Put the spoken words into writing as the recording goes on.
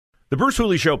The Bruce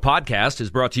Hooley Show podcast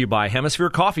is brought to you by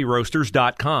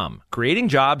HemisphereCoffeeRoasters.com. Creating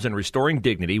jobs and restoring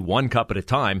dignity one cup at a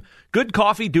time. Good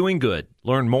coffee doing good.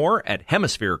 Learn more at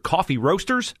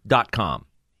HemisphereCoffeeRoasters.com.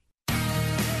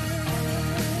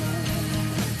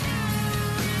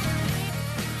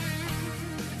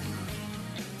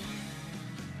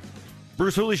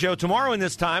 Bruce Hooley Show. Tomorrow in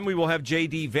this time, we will have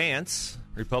J.D. Vance,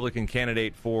 Republican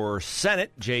candidate for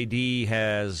Senate. J.D.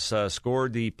 has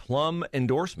scored the plum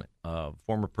endorsement of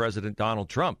former President Donald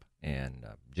Trump. And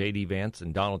J.D. Vance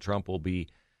and Donald Trump will be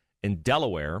in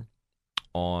Delaware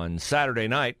on Saturday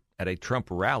night at a Trump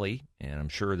rally. And I'm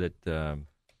sure that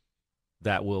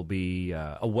that will be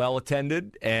a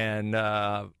well-attended and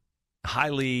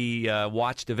highly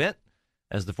watched event,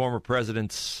 as the former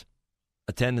president's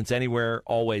attendance anywhere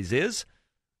always is.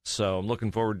 So I'm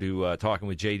looking forward to talking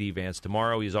with J.D. Vance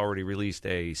tomorrow. He's already released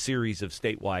a series of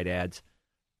statewide ads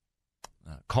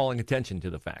calling attention to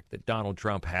the fact that Donald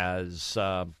Trump has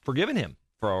forgiven him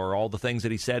for all the things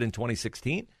that he said in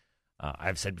 2016.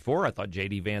 I've said before, I thought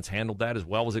J.D. Vance handled that as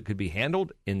well as it could be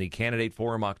handled in the candidate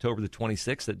forum October the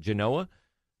 26th at Genoa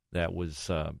that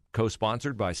was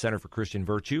co-sponsored by Center for Christian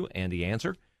Virtue and The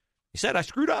Answer. He said, I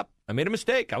screwed up. I made a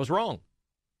mistake. I was wrong.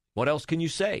 What else can you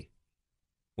say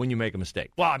when you make a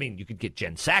mistake? Well, I mean, you could get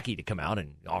Jen Psaki to come out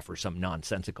and offer some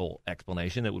nonsensical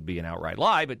explanation that would be an outright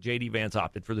lie, but J.D. Vance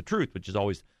opted for the truth, which is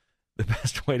always the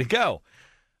best way to go.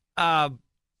 I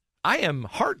am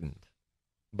heartened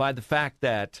by the fact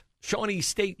that Shawnee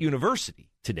State University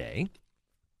today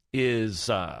is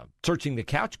searching the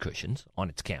couch cushions on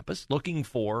its campus, looking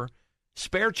for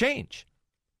spare change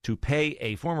to pay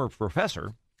a former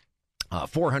professor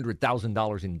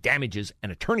 $400,000 in damages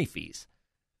and attorney fees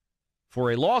for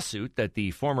a lawsuit that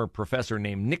the former professor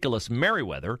named Nicholas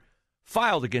Merriweather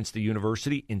filed against the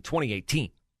university in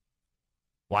 2018.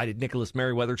 Why did Nicholas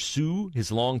Merriweather sue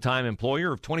his longtime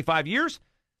employer of 25 years?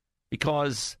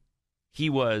 Because he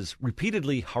was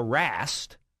repeatedly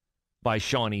harassed by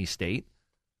Shawnee State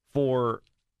for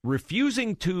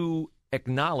refusing to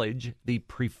acknowledge the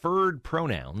preferred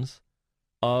pronouns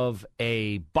of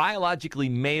a biologically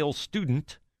male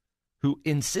student who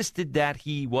insisted that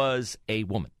he was a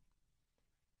woman.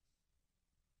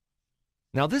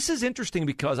 Now, this is interesting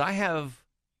because I have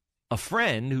a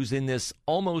friend who's in this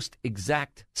almost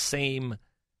exact same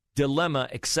dilemma,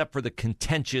 except for the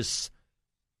contentious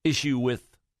issue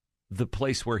with the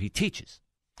place where he teaches,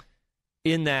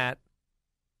 in that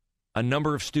a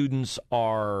number of students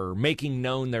are making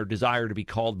known their desire to be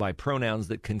called by pronouns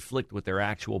that conflict with their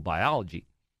actual biology.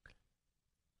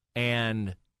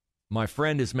 And my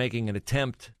friend is making an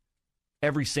attempt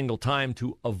every single time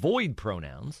to avoid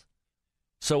pronouns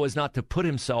so as not to put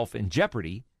himself in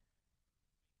jeopardy.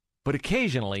 But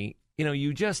occasionally,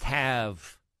 you just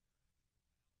have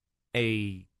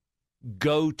a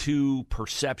go-to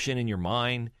perception in your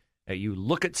mind that you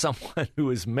look at someone who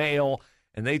is male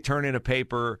and they turn in a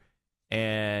paper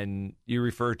and you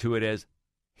refer to it as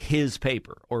his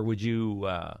paper. Or would you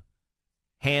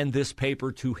hand this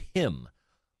paper to him?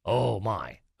 Oh,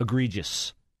 my.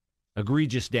 Egregious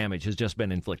damage has just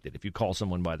been inflicted if you call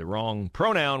someone by the wrong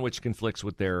pronoun, which conflicts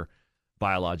with their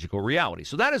biological reality.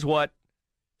 So that is what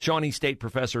Shawnee State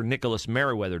professor Nicholas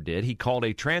Merriweather did. He called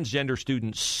a transgender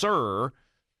student sir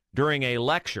during a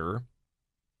lecture.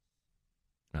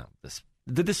 Now,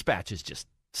 the dispatch is just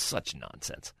such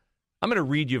nonsense. I'm going to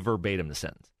read you verbatim the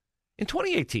sentence. In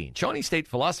 2018, Shawnee State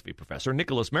philosophy professor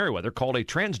Nicholas Merriweather called a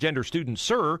transgender student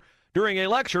sir during a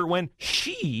lecture when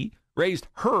she raised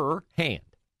her hand.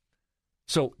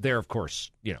 So they're, of course,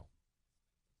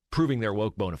 proving their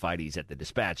woke bona fides at the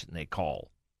dispatch, and they call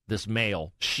this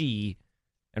male she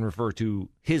and refer to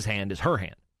his hand as her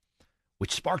hand,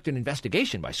 which sparked an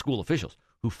investigation by school officials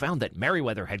who found that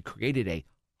Merriweather had created a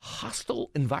hostile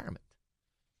environment,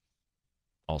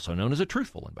 also known as a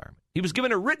truthful environment. He was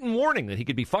given a written warning that he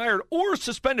could be fired or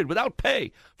suspended without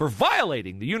pay for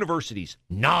violating the university's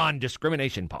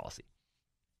non-discrimination policy.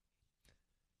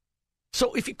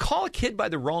 So if you call a kid by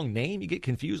the wrong name, you get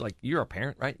confused. Like, you're a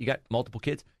parent, right? You got multiple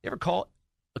kids. You ever call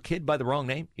a kid by the wrong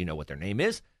name? You know what their name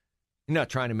is. You're not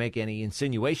trying to make any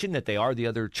insinuation that they are the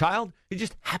other child. You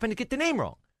just happen to get the name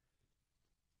wrong.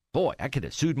 Boy, I could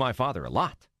have sued my father a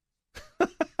lot.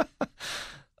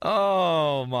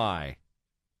 Oh, my.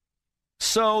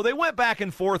 So they went back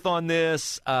and forth on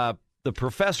this. The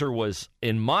professor was,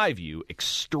 in my view,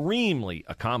 extremely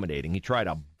accommodating. He tried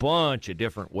a bunch of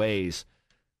different ways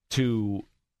to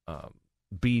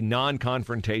be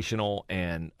non-confrontational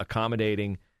and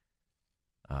accommodating.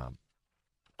 Of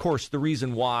course, the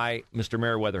reason why Mr.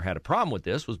 Merriweather had a problem with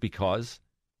this was because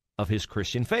of his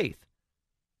Christian faith.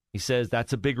 He says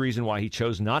that's a big reason why he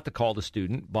chose not to call the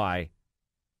student by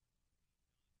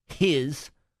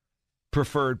his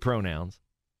preferred pronouns.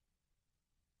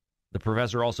 The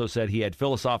professor also said he had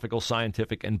philosophical,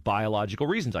 scientific, and biological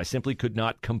reasons. I simply could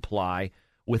not comply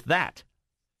with that.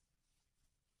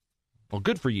 Well,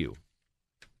 good for you.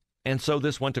 And so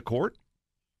this went to court,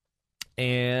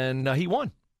 and he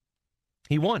won.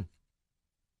 He won.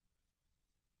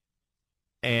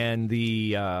 And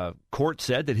the court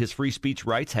said that his free speech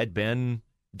rights had been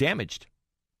damaged.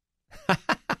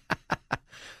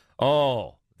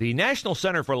 Oh, the National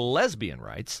Center for Lesbian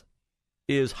Rights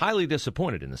is highly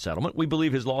disappointed in the settlement. We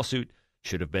believe his lawsuit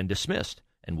should have been dismissed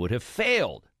and would have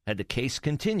failed had the case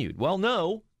continued. Well,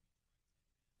 no.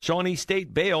 Shawnee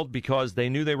State bailed because they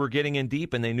knew they were getting in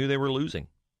deep and they knew they were losing,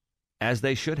 as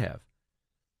they should have.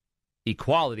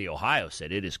 Equality Ohio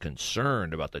said it is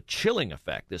concerned about the chilling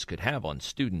effect this could have on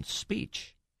students'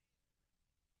 speech.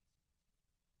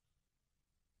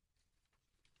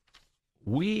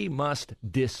 We must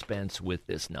dispense with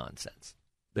this nonsense.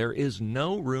 There is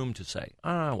no room to say,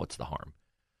 what's the harm?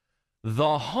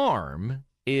 The harm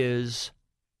is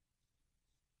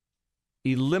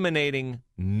eliminating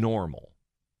normal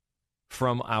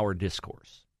from our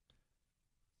discourse.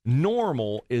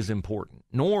 Normal is important.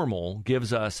 Normal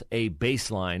gives us a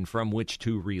baseline from which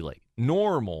to relate.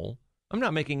 Normal, I'm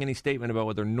not making any statement about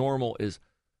whether normal is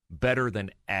better than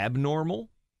abnormal,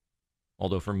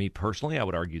 although for me personally, I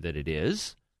would argue that it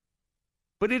is.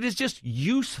 But it is just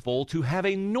useful to have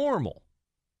a normal,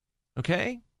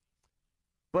 okay?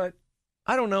 But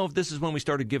I don't know if this is when we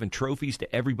started giving trophies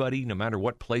to everybody, no matter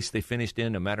what place they finished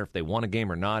in, no matter if they won a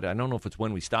game or not. I don't know if it's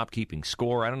when we stopped keeping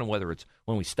score. I don't know whether it's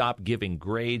when we stopped giving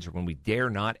grades or when we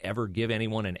dare not ever give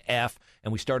anyone an F,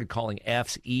 and we started calling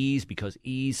Fs E's because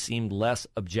E's seemed less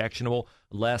objectionable,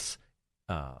 less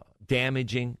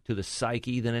damaging to the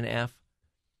psyche than an F.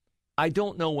 I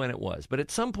don't know when it was, but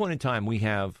at some point in time we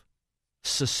have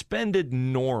suspended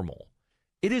normal.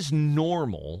 It is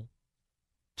normal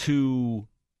to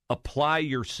apply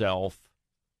yourself,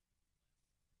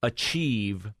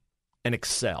 achieve, and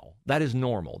excel. That is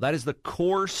normal. That is the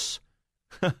course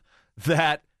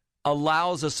that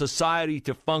allows a society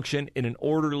to function in an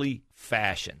orderly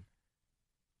fashion.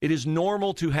 It is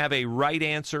normal to have a right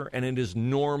answer, and it is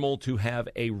normal to have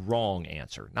a wrong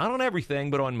answer. Not on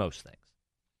everything, but on most things.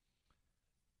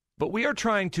 But we are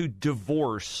trying to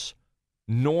divorce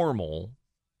normal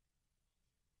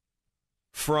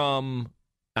from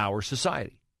our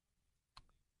society.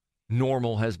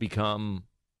 Normal has become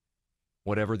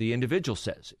whatever the individual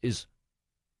says is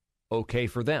okay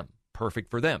for them,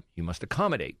 perfect for them. You must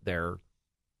accommodate their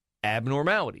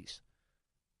abnormalities.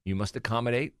 You must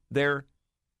accommodate their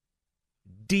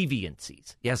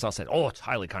deviancies. Yes, I'll say, it's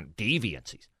highly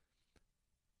deviancies.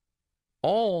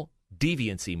 All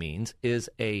deviancy means is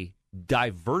a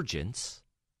divergence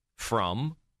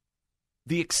from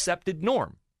the accepted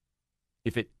norm.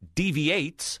 If it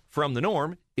deviates from the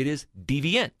norm, it is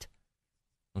deviant.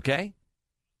 Okay?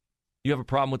 You have a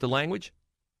problem with the language?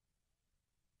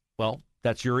 Well,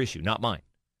 that's your issue, not mine.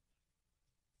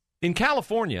 In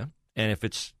California, and if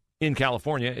it's in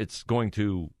California, it's going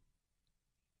to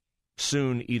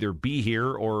soon either be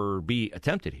here or be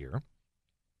attempted here.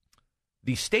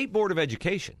 The State Board of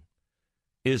Education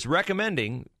is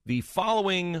recommending the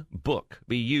following book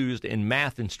be used in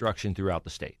math instruction throughout the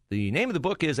state. The name of the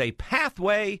book is A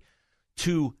Pathway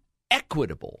to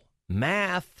Equitable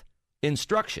Math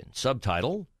Instruction.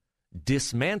 Subtitle,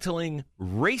 Dismantling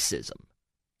Racism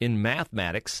in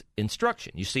Mathematics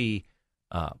Instruction. You see,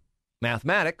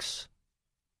 mathematics,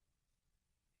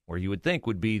 where you would think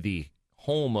would be the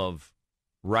home of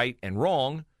right and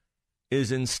wrong,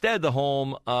 is instead the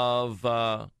home of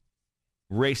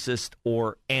racist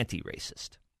or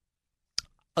anti-racist.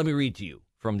 Let me read to you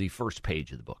from the first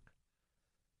page of the book.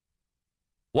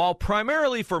 While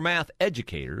primarily for math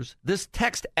educators, this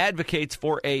text advocates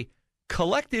for a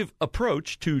collective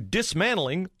approach to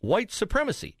dismantling white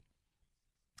supremacy.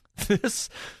 This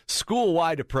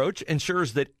school-wide approach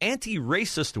ensures that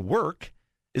anti-racist work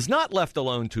is not left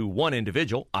alone to one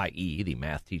individual, i.e., the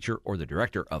math teacher or the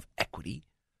director of equity,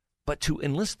 but to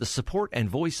enlist the support and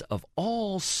voice of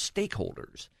all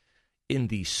stakeholders in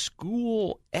the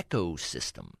school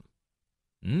ecosystem.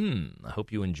 I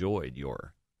hope you enjoyed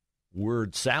your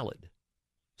word salad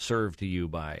served to you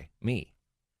by me.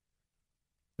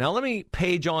 Now let me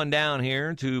page on down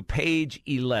here to page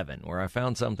 11, where I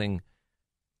found something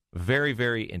very,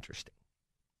 very interesting.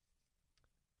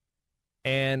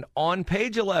 And on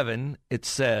page 11, it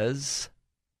says,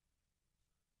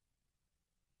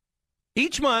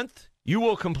 each month, You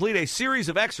will complete a series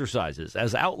of exercises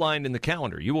as outlined in the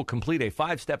calendar. You will complete a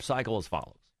 5-step cycle as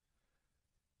follows.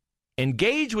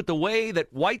 Engage with the way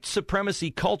that white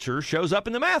supremacy culture shows up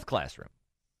in the math classroom.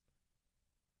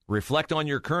 Reflect on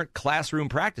your current classroom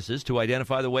practices to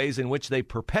identify the ways in which they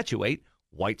perpetuate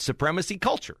white supremacy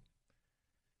culture.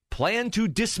 Plan to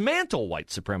dismantle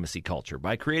white supremacy culture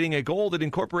by creating a goal that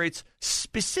incorporates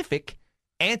specific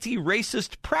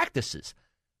anti-racist practices.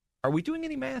 Are we doing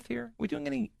any math here? Are we doing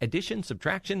any addition,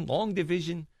 subtraction, long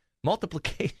division,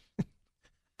 multiplication?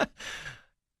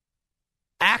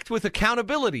 Act with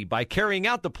accountability by carrying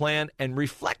out the plan and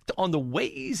reflect on the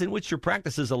ways in which your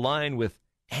practices align with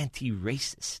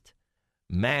anti-racist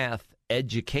math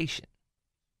education.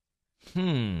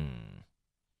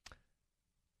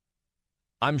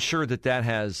 I'm sure that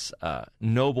has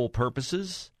noble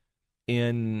purposes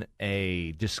in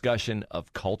a discussion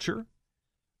of culture.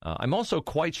 I'm also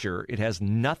quite sure it has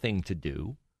nothing to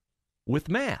do with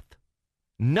math.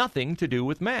 Nothing to do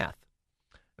with math.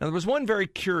 Now, there was one very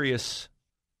curious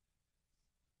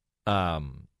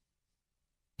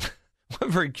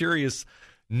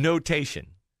notation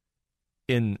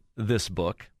in this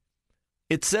book.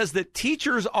 It says that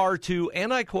teachers are to,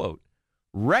 and I quote,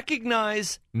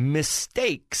 recognize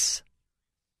mistakes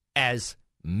as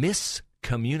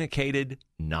miscommunicated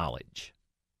knowledge.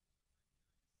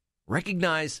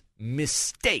 Recognize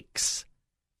mistakes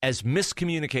as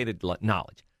miscommunicated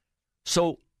knowledge.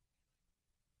 So,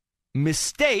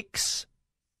 mistakes,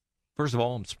 first of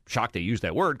all, I'm shocked they use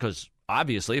that word because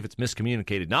obviously if it's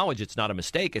miscommunicated knowledge, it's not a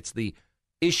mistake. It's the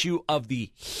issue of the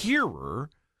hearer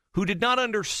who did not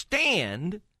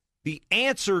understand the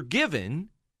answer given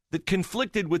that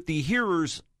conflicted with the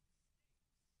hearer's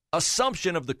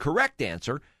assumption of the correct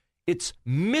answer. It's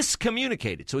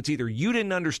miscommunicated. So it's either you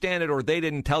didn't understand it or they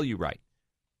didn't tell you right.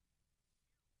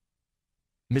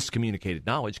 Miscommunicated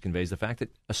knowledge conveys the fact that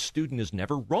a student is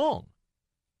never wrong.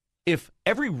 If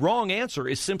every wrong answer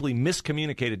is simply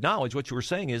miscommunicated knowledge, what you are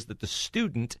saying is that the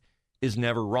student is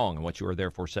never wrong. And what you are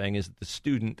therefore saying is that the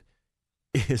student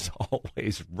is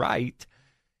always right.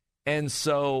 And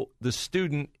so the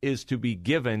student is to be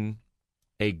given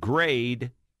a grade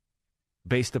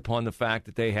based upon the fact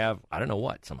that they have, I don't know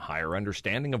what, some higher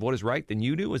understanding of what is right than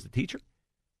you do as the teacher.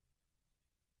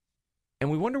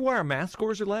 And we wonder why our math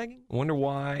scores are lagging. We wonder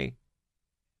why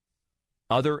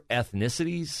other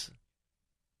ethnicities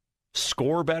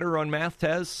score better on math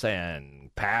tests and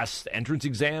pass entrance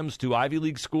exams to Ivy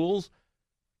League schools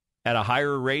at a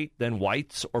higher rate than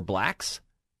whites or blacks.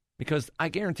 Because I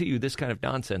guarantee you this kind of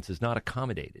nonsense is not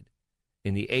accommodated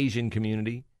in the Asian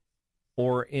community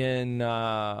or in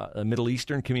the Middle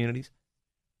Eastern communities.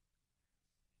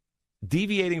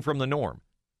 Deviating from the norm.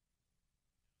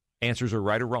 Answers are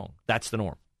right or wrong. That's the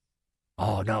norm.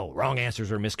 Oh, no, wrong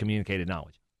answers are miscommunicated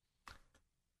knowledge.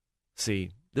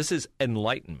 See, this is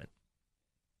enlightenment.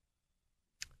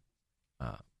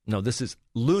 No, this is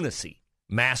lunacy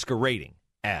masquerading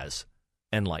as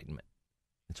enlightenment.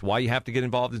 It's why you have to get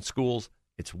involved in schools.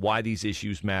 It's why these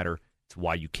issues matter. It's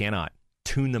why you cannot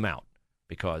tune them out.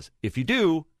 Because if you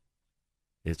do,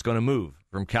 it's going to move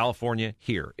from California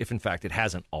here, if in fact it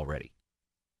hasn't already.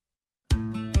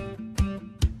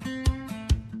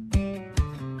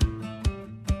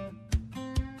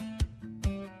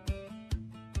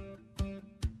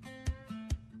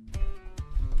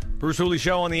 Bruce Hooley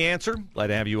Show on The Answer. Glad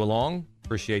to have you along.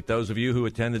 Appreciate those of you who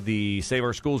attended the Save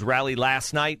Our Schools rally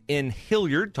last night in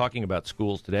Hilliard, talking about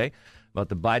schools today, about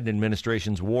the Biden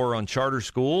administration's war on charter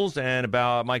schools, and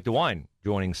about Mike DeWine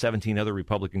joining 17 other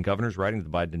Republican governors writing to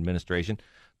the Biden administration,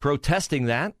 protesting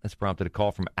that. That's prompted a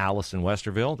call from Alice in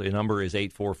Westerville. The number is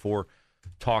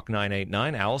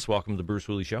 844-TALK-989. Alice, welcome to the Bruce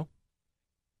Hooley Show.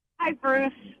 Hi,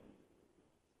 Bruce.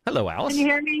 Hello, Alice. Can you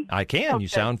hear me? I can. Okay. You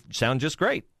sound just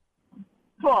great.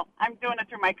 Cool. I'm doing it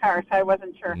through my car, so I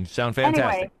wasn't sure. You sound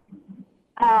fantastic.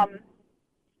 Anyway, I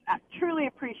truly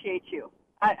appreciate you.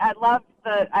 I love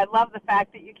the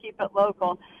fact that you keep it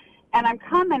local, and I'm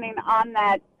commenting on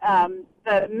that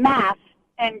the math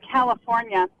in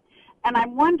California, and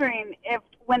I'm wondering if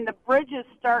when the bridges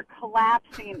start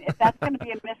collapsing, if that's going to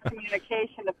be a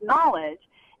miscommunication of knowledge,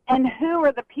 and who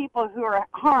are the people who are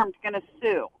harmed going to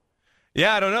sue?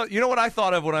 Yeah, I don't know. You know what I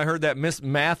thought of when I heard that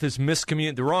math is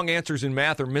miscommunicated? The wrong answers in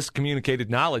math are miscommunicated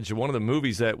knowledge. One of the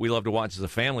movies that we love to watch as a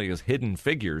family is Hidden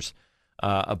Figures,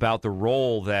 about the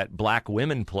role that black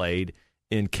women played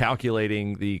in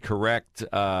calculating the correct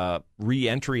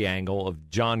re-entry angle of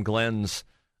John Glenn's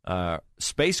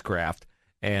spacecraft.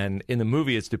 And in the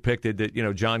movie, it's depicted that,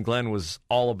 John Glenn was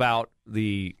all about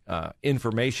the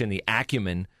information, the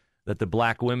acumen that the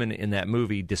black women in that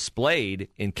movie displayed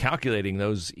in calculating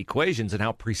those equations and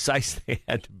how precise they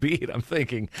had to be. And I'm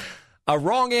thinking, a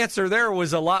wrong answer there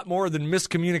was a lot more than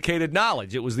miscommunicated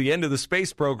knowledge. It was the end of the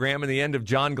space program and the end of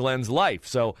John Glenn's life.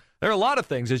 So there are a lot of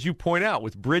things, as you point out,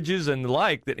 with bridges and the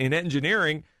like, that in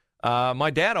engineering, my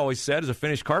dad always said, as a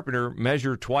finished carpenter,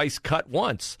 measure twice, cut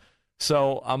once.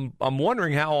 So I'm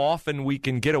wondering how often we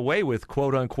can get away with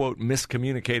quote-unquote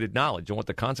miscommunicated knowledge and what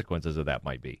the consequences of that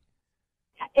might be.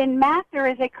 In math, there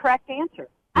is a correct answer.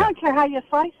 I don't care how you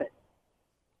slice it.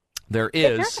 There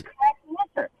is. There's a correct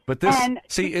answer. But this,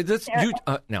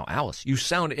 now, Alice, you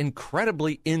sound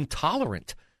incredibly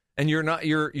intolerant, and you're not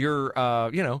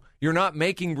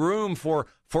making room for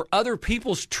other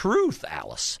people's truth,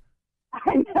 Alice.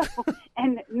 I know,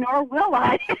 and nor will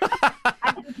I.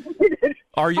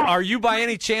 Are you by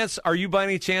any chance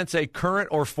a current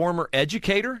or former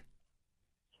educator?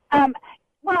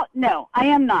 Well, no, I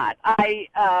am not.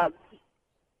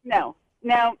 No.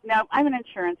 I'm an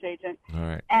insurance agent. All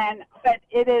right. But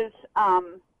it is,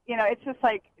 it's just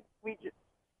like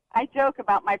I joke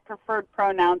about my preferred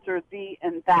pronouns are thee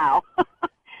and thou.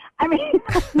 I mean,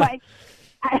 like.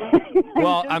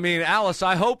 Well, I mean, Alice,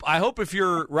 I hope if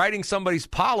you're writing somebody's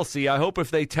policy, I hope if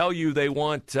they tell you they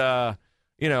want,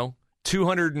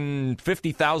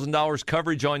 $250,000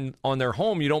 coverage on their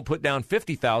home, you don't put down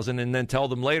 $50,000 and then tell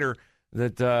them later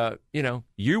that,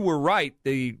 you were right.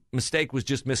 The mistake was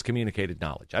just miscommunicated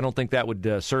knowledge. I don't think that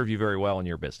would serve you very well in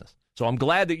your business. So I'm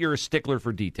glad that you're a stickler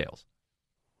for details.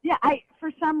 Yeah,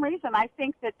 for some reason, I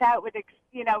think that would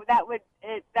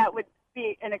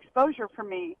be an exposure for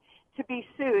me to be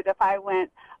sued if I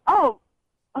went, oh,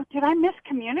 did I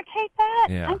miscommunicate that?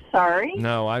 Yeah. I'm sorry.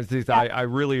 No, I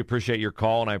really appreciate your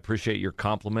call, and I appreciate your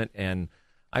compliment, and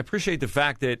I appreciate the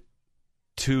fact that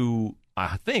to,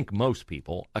 I think, most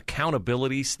people,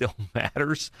 accountability still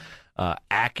matters.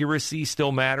 Accuracy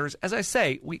still matters. As I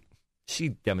say, she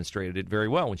demonstrated it very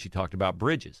well when she talked about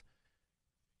bridges.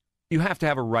 You have to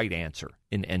have a right answer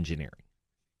in engineering.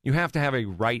 You have to have a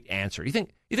right answer. You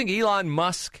think Elon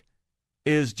Musk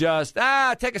is just,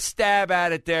 take a stab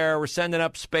at it there. We're sending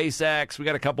up SpaceX. We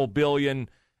got a couple billion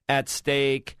at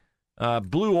stake.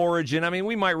 Blue Origin. I mean,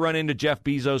 we might run into Jeff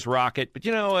Bezos' rocket, but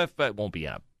if it won't be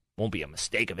a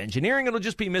mistake of engineering, it'll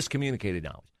just be miscommunicated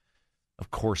knowledge.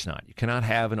 Of course not. You cannot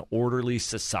have an orderly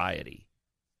society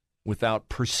without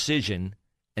precision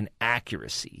and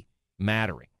accuracy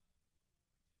mattering.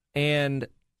 And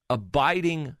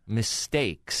abiding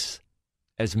mistakes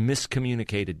as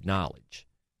miscommunicated knowledge.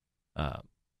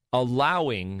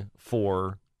 Allowing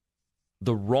for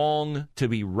the wrong to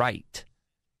be right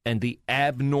and the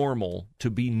abnormal to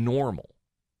be normal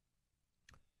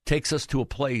takes us to a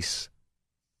place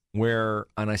where,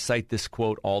 and I cite this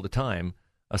quote all the time,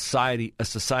 a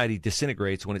society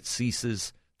disintegrates when it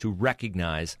ceases to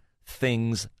recognize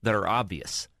things that are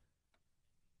obvious.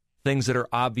 Things that are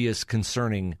obvious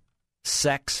concerning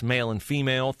sex, male and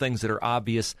female, things that are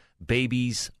obvious.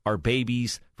 Babies are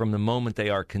babies from the moment they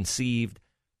are conceived.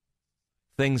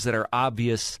 Things that are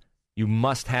obvious. You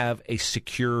must have a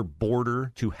secure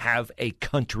border to have a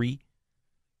country.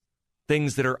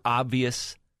 Things that are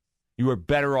obvious. You are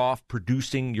better off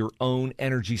producing your own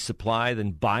energy supply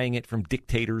than buying it from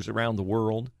dictators around the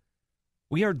world.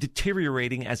 We are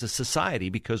deteriorating as a society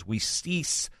because we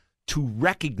cease to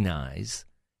recognize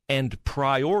and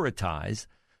prioritize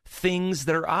things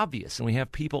that are obvious. And we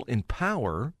have people in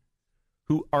power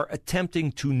who are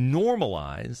attempting to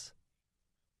normalize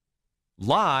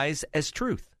lies as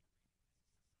truth.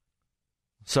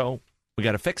 So we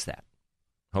got to fix that.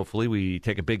 Hopefully we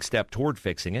take a big step toward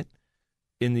fixing it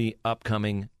in the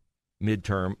upcoming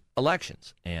midterm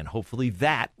elections. And hopefully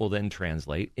that will then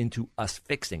translate into us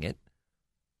fixing it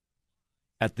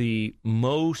at the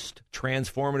most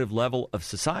transformative level of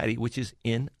society, which is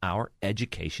in our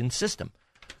education system.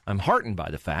 I'm heartened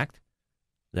by the fact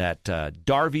that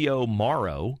Darvio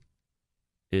Morrow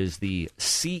is the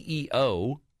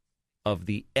CEO of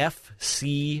the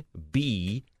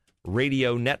FCB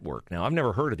radio network. Now, I've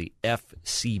never heard of the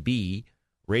FCB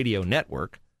radio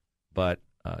network, but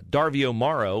Darvio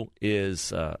Morrow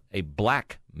is a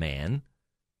black man.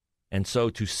 And so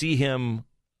to see him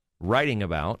writing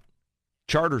about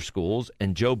charter schools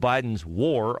and Joe Biden's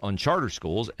war on charter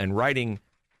schools and writing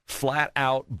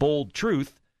flat-out, bold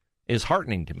truth is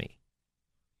heartening to me.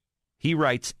 He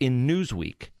writes in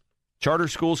Newsweek, charter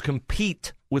schools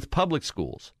compete with public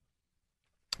schools.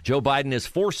 Joe Biden is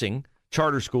forcing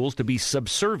charter schools to be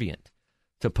subservient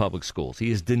to public schools.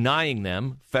 He is denying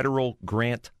them federal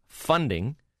grant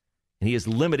funding, and he is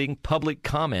limiting public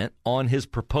comment on his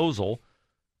proposal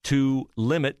to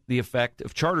limit the effect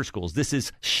of charter schools. This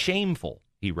is shameful.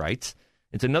 he writes.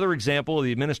 It's another example of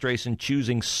the administration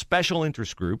choosing special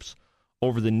interest groups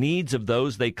over the needs of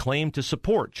those they claim to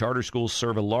support. Charter schools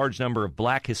serve a large number of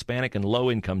black, Hispanic, and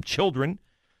low-income children.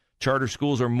 Charter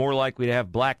schools are more likely to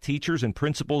have black teachers and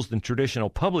principals than traditional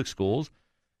public schools.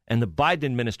 And the Biden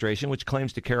administration, which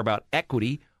claims to care about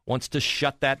equity, wants to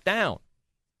shut that down.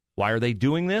 Why are they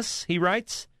doing this, he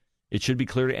writes? It should be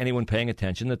clear to anyone paying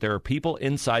attention that there are people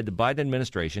inside the Biden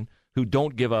administration who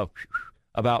don't give a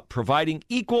about providing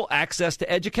equal access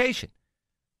to education.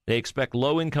 They expect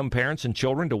low-income parents and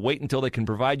children to wait until they can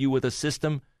provide you with a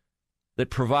system that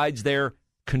provides their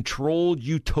controlled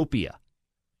utopia.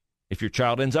 If your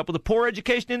child ends up with a poor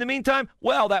education in the meantime,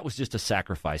 well, that was just a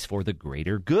sacrifice for the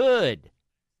greater good.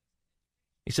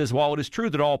 He says, while it is true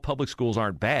that all public schools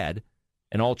aren't bad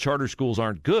and all charter schools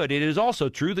aren't good, it is also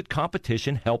true that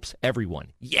competition helps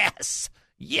everyone. Yes,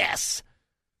 yes.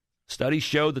 Studies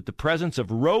show that the presence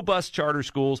of robust charter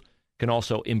schools can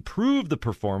also improve the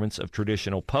performance of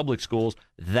traditional public schools.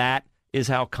 That is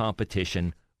how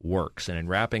competition works. And in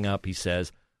wrapping up, he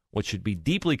says, what should be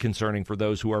deeply concerning for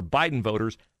those who are Biden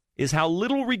voters is how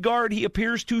little regard he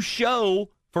appears to show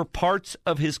for parts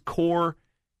of his core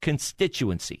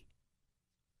constituency.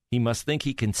 He must think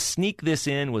he can sneak this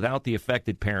in without the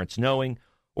affected parents knowing,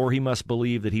 or he must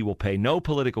believe that he will pay no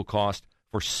political cost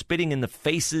for spitting in the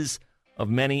faces of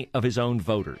many of his own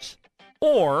voters.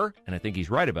 Or, and I think he's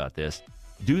right about this,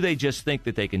 do they just think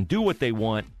that they can do what they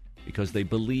want because they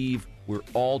believe we're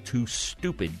all too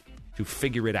stupid to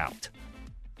figure it out?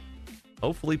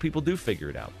 Hopefully people do figure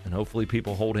it out, and hopefully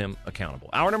people hold him accountable.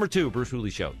 Hour number 2, Bruce Hooley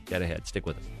Show. Get ahead. Stick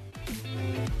with us.